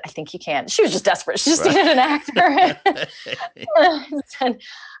she said, I think you can. She was just desperate. She just needed an actor.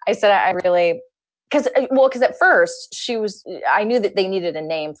 I said, I really, because at first I knew that they needed a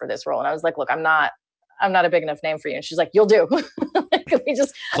name for this role. And I was like, look, I'm not a big enough name for you. And she's like, you'll do. We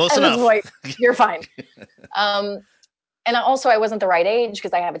just, close enough. Boy, you're fine. And also I wasn't the right age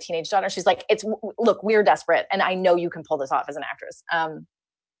because I have a teenage daughter. She's like, look, we're desperate. And I know you can pull this off as an actress.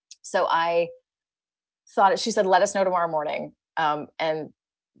 So I thought, she said, let us know tomorrow morning. And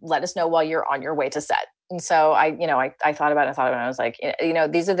let us know while you're on your way to set. And so I thought about it. I was like,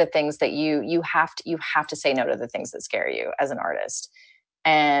 these are the things that you have to say no to the things that scare you as an artist.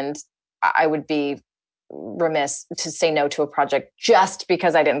 And I would be remiss to say no to a project just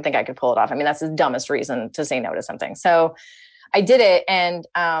because I didn't think I could pull it off. I mean, that's the dumbest reason to say no to something. So I did it. And,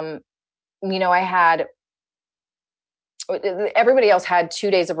 everybody else had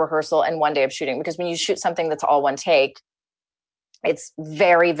 2 days of rehearsal and 1 day of shooting, because when you shoot something that's all one take, it's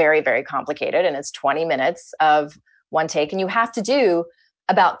very, very, very complicated. And it's 20 minutes of one take. And you have to do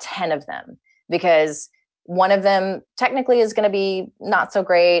about 10 of them, because one of them technically is going to be not so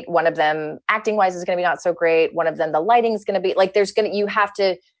great. One of them acting wise is going to be not so great. One of them, the lighting is going to be like, you have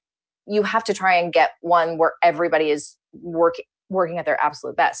to try and get one where everybody is working at their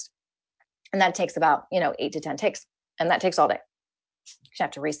absolute best. And that takes about, 8 to 10 takes. And that takes all day. You have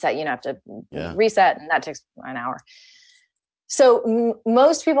to reset, reset, and that takes an hour. So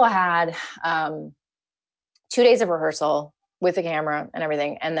most people had 2 days of rehearsal with the camera and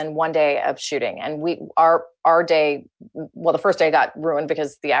everything, and then 1 day of shooting. And our day, the first day got ruined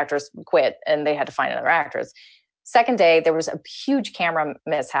because the actors quit and they had to find another actress. Second day, there was a huge camera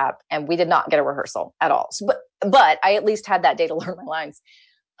mishap, and we did not get a rehearsal at all. So, but I at least had that day to learn my lines.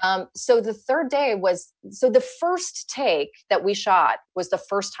 So the third day the first take that we shot was the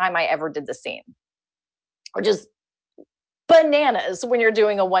first time I ever did the scene, which is bananas when you're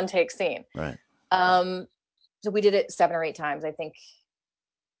doing a one take scene. Right. So we did it 7 or 8 times, I think,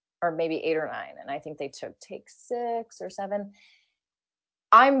 or maybe 8 or 9. And I think they took take 6 or 7.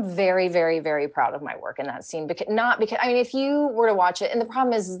 I'm very, very, very proud of my work in that scene, because if you were to watch it, and the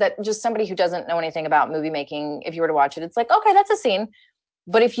problem is that just somebody who doesn't know anything about movie making, if you were to watch it, it's like, okay, that's a scene.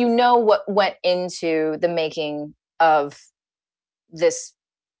 But if you know what went into the making of this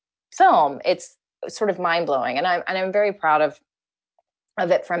film, it's sort of mind blowing. And I'm very proud of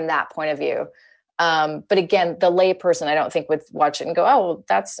it from that point of view. But again, the lay person, I don't think would watch it and go, oh, well,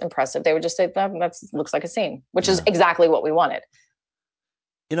 that's impressive. They would just say, that looks like a scene, which is exactly what we wanted.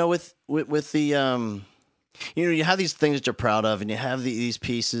 With the, you have these things that you're proud of, and you have these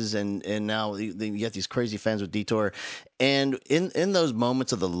pieces, and now you get these crazy fans with Detour. And in those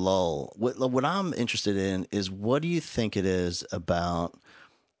moments of the lull, what I'm interested in is, what do you think it is about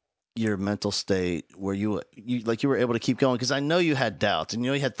your mental state where you were able to keep going? Because I know you had doubts and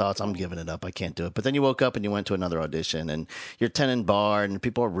you had thoughts, I'm giving it up, I can't do it. But then you woke up and you went to another audition and you're tending bar and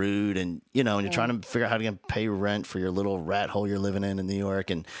people are rude and and you're trying to figure out how to pay rent for your little rat hole you're living in New York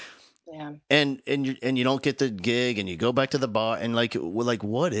and Yeah. and you don't get the gig and you go back to the bar and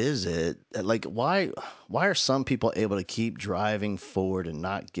what is it? Like why are some people able to keep driving forward and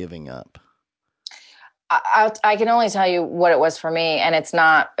not giving up? I can only tell you what it was for me, and it's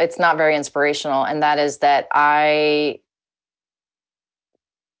not very inspirational. And that is that I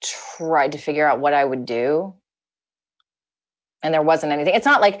tried to figure out what I would do, and there wasn't anything. It's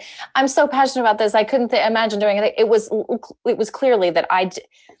not like I'm so passionate about this I couldn't imagine doing it. It was clearly that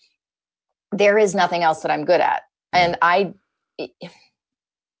there is nothing else that I'm good at, and by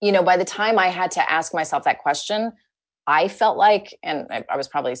the time I had to ask myself that question, I felt like, and I was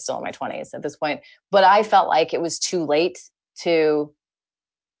probably still in my 20s at this point, but I felt like it was too late to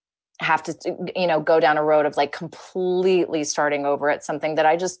have to, go down a road of like completely starting over at something that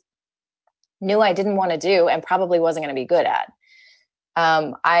I just knew I didn't want to do and probably wasn't going to be good at.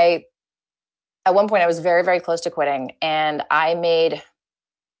 At one point I was very, very close to quitting, and I made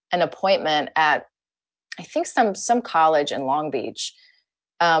an appointment at, I think some college in Long Beach,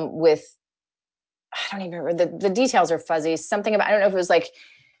 with, I don't even remember, the details are fuzzy. Something about, I don't know if it was like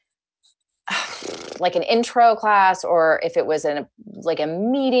an intro class or if it was like a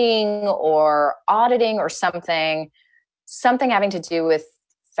meeting or auditing or something having to do with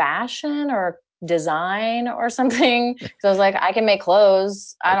fashion or design or something. So I was like, I can make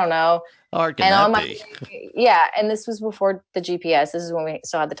clothes. I don't know. Hard can that be? Yeah. And this was before the GPS. This is when we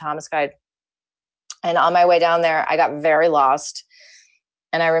still had the Thomas Guide. And on my way down there, I got very lost.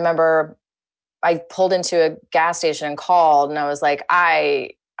 And I remember I pulled into a gas station and called, and I was like,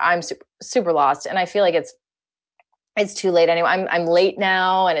 I'm super, super lost. And I feel like it's too late anyway. I'm late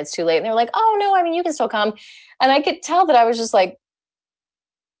now and it's too late. And they're like, oh no, I mean, you can still come. And I could tell that I was just like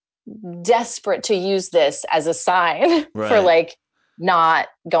desperate to use this as a sign for like not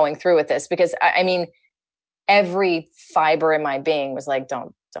going through with this, because I mean, every fiber in my being was like,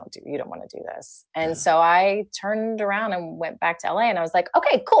 you don't want to do this. And so I turned around and went back to LA, and I was like,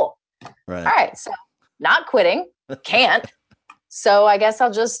 okay, cool. All right. So not quitting, can't. So I guess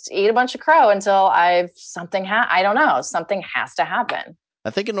I'll just eat a bunch of crow until something has to happen. I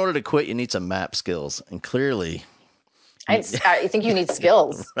think in order to quit, you need some map skills, and clearly, I think you need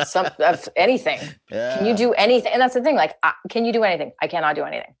skills, some of anything. Yeah. Can you do anything? And that's the thing. Like, can you do anything? I cannot do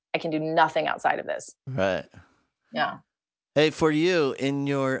anything. I can do nothing outside of this. Right. Yeah. Hey, for you in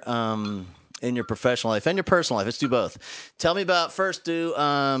your professional life and your personal life, let's do both. Tell me about, first do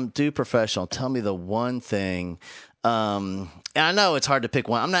professional. Tell me the one thing. And I know it's hard to pick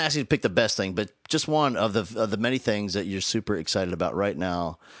one. I'm not asking you to pick the best thing, but just one of the many things that you're super excited about right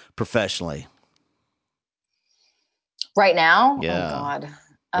now, professionally. Right now? Yeah.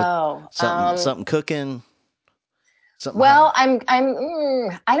 Oh God. Something cooking. Something well,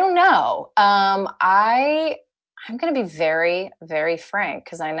 I don't know. I'm going to be very, very frank,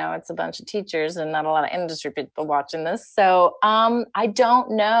 because I know it's a bunch of teachers and not a lot of industry people watching this. So I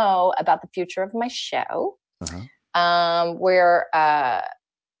don't know about the future of my show. Where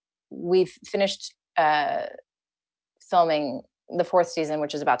we've finished filming the 4th season,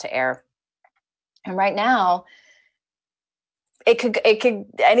 which is about to air. And right now, anything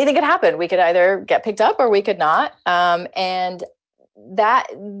could happen. We could either get picked up or we could not. And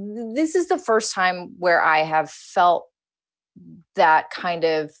this is the first time where I have felt that kind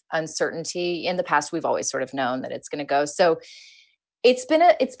of uncertainty. In the past, we've always sort of known that it's going to go. So it's been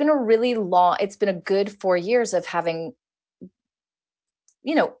a good 4 years of having,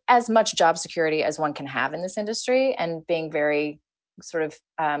 as much job security as one can have in this industry, and being very sort of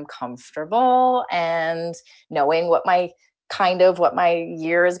comfortable and knowing what my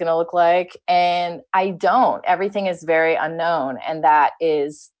year is going to look like. And everything is very unknown. And that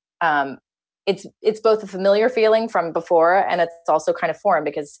is, it's both a familiar feeling from before, and it's also kind of foreign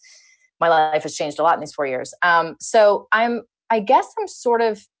because my life has changed a lot in these 4 years. So I guess I'm sort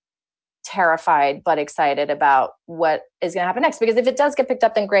of terrified but excited about what is going to happen next, because if it does get picked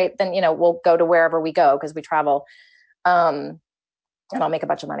up, then great. Then, we'll go to wherever we go, because we travel. And I'll make a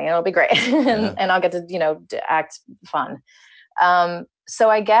bunch of money and it'll be great. And I'll get to act fun. So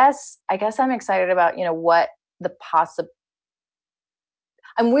I guess I'm excited about, what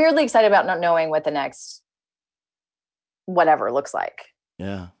I'm weirdly excited about not knowing what the next whatever looks like.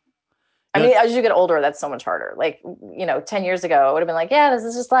 Yeah. I mean, as you get older, that's so much harder. Like, 10 years ago, I would have been like, yeah, this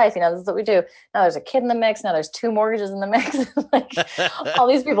is just life. This is what we do. Now there's a kid in the mix. Now there's 2 mortgages in the mix. Like all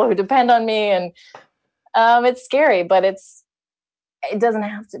these people who depend on me. And it's scary, but it's It doesn't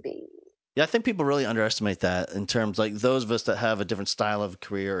have to be. Yeah, I think people really underestimate that in terms like those of us that have a different style of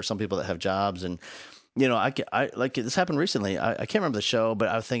career, or some people that have jobs. And I like this happened recently. I can't remember the show, but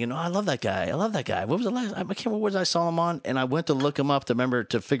I was thinking, oh, I love that guy. I love that guy. What was the last? I can't remember what I saw him on, and I went to look him up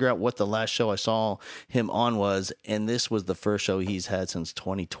to figure out what the last show I saw him on was, and this was the first show he's had since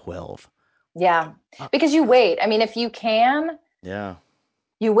 2012. Yeah, because you wait. I mean, if you can, Yeah,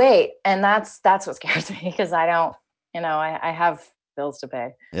 you wait, and that's what scares me because I don't. I have bills to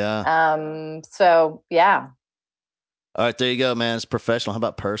pay. yeah. So yeah. All right, there you go, man. It's professional. How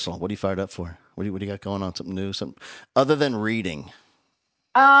about personal? What are you fired up for? What do you got going on? Something new? Something other than reading?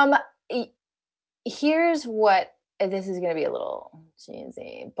 Um, Here's what this is going to be a little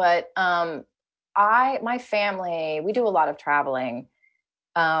cheesy, but my family, we do a lot of traveling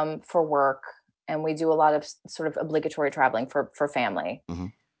for work, and we do a lot of sort of obligatory traveling for family. Mm-hmm.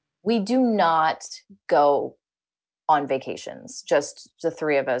 We do not go on vacations, just the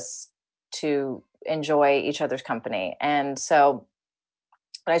three of us to enjoy each other's company. And so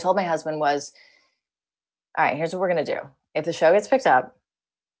what I told my husband was, all right, here's what we're going to do. If the show gets picked up,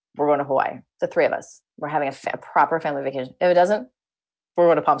 we're going to Hawaii, the three of us. We're having a proper family vacation. If it doesn't, we're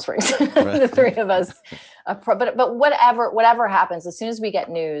going to Palm Springs, Right. the three of us. But whatever happens, as soon as we get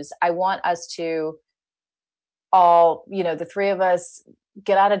news, I want us to all, the three of us,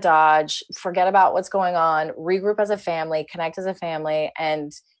 get out of Dodge, forget about what's going on, regroup as a family, connect as a family,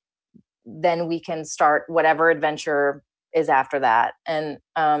 and then we can start whatever adventure is after that. And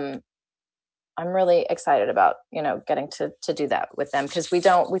I'm really excited about, getting to do that with them, because we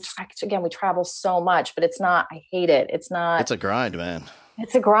travel so much, but I hate it. It's a grind, man.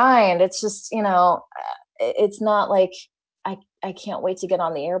 It's a grind. It's just, it's not like I can't wait to get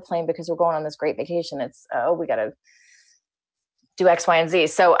on the airplane because we're going on this great vacation. It's, we got to do X, Y, and Z.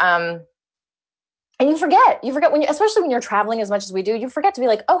 So, and you forget especially when you're traveling as much as we do, you forget to be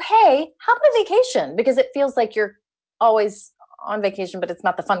like, oh, hey, how about a vacation? Because it feels like you're always on vacation, but it's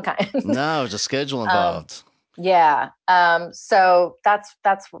not the fun kind. No, there's a schedule involved. Yeah. So that's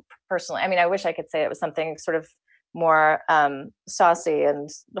personally, I mean, I wish I could say it was something sort of more saucy and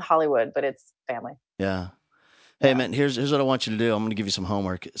Hollywood, but it's family. Yeah. Hey, man, here's what I want you to do. I'm going to give you some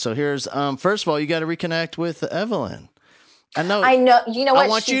homework. So here's, first of all, you got to reconnect with Evelyn. I know. You know what? I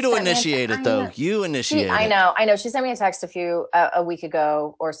want you to initiate it, though. You initiate it. I know. She sent me a text a week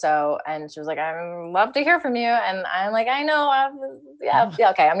ago or so, and she was like, "I'd love to hear from you." And I'm like, "I know. Yeah.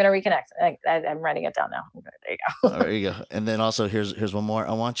 Okay, I'm going to reconnect. I'm writing it down now. There you go. There you go. And then also, here's one more.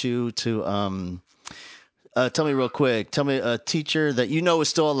 I want you to tell me real quick. Tell me a teacher that you know is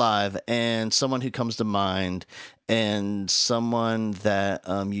still alive, and someone who comes to mind, and someone that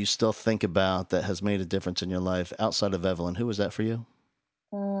you still think about that has made a difference in your life outside of Evelyn. Who was that for you?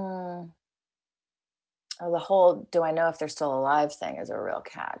 The whole "do I know if they're still alive" thing is a real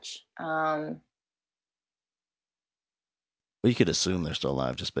catch. Well, you could assume they're still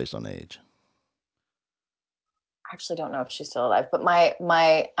alive just based on age. I actually don't know if she's still alive, but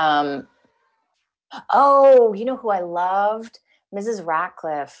oh, you know who I loved? Mrs.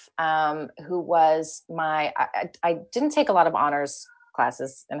 Ratcliffe, who was I didn't take a lot of honors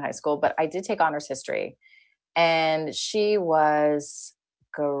classes in high school, but I did take honors history. And she was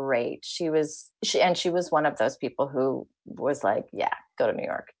great. She was one of those people who was like, yeah, go to New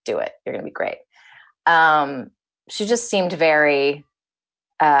York, do it. You're going to be great. She just seemed very,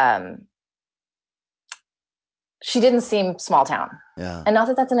 she didn't seem small town. Yeah. And not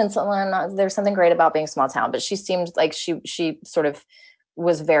that that's an insult. There's something great about being small town, but she seemed like she sort of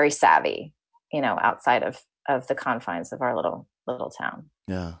was very savvy, outside of the confines of our little town.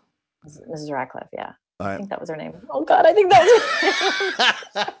 Yeah. Mrs. Ratcliffe. Yeah. All right. I think that was her name. Oh God, I think that was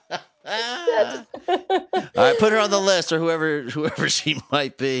her name. All right, put her on the list, or whoever she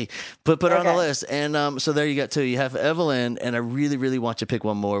might be. Put her on the list. And so there you got two. You have Evelyn, and I really, really want you to pick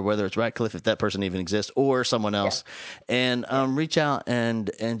one more, whether it's Ratcliffe, if that person even exists, or someone else. Yeah. And reach out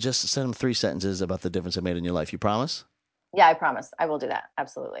and just send them 3 sentences about the difference it made in your life. You promise? Yeah, I promise. I will do that.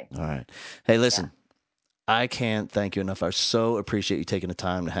 Absolutely. All right. Hey, listen. Yeah. I can't thank you enough. I so appreciate you taking the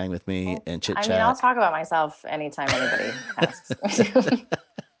time to hang with me and chit chat. I mean, I'll talk about myself anytime anybody asks.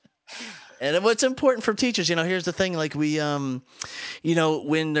 And what's important for teachers, here's the thing, like we, when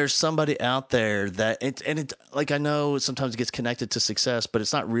there's somebody out there that like, I know sometimes it gets connected to success, but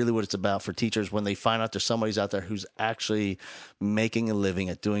it's not really what it's about for teachers. When they find out there's somebody's out there who's actually making a living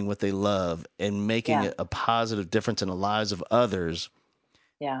at doing what they love and making a positive difference in the lives of others.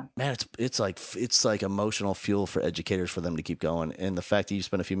 Yeah, man, it's like emotional fuel for educators for them to keep going. And the fact that you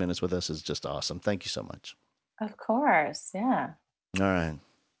spent a few minutes with us is just awesome. Thank you so much. Of course. Yeah. All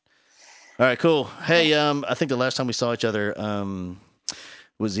right, cool. Hey, I think the last time we saw each other,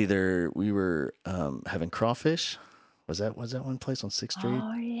 was either we were having crawfish. Was that one place on 6th Street?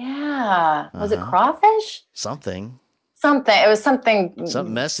 Oh yeah. Was it Uh-huh. crawfish? Something Something. It was something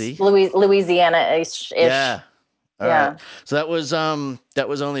messy. Louisiana-ish. Yeah. All right. Yeah. So that was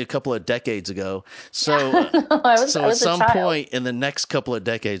only a couple of decades ago. So I so at was a some child. point in the next couple of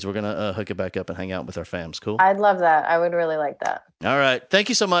decades, we're gonna hook it back up and hang out with our fams. Cool. I'd love that. I would really like that. All right. Thank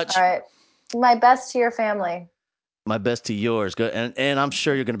you so much. All right. My best to your family. My best to yours. Good. And I'm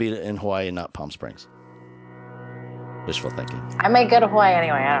sure you're gonna be in Hawaii and not Palm Springs. Wishful thinking. I might go to Hawaii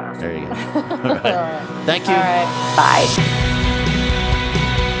anyway. I don't know. There you go. All right. Thank you. All right. Bye.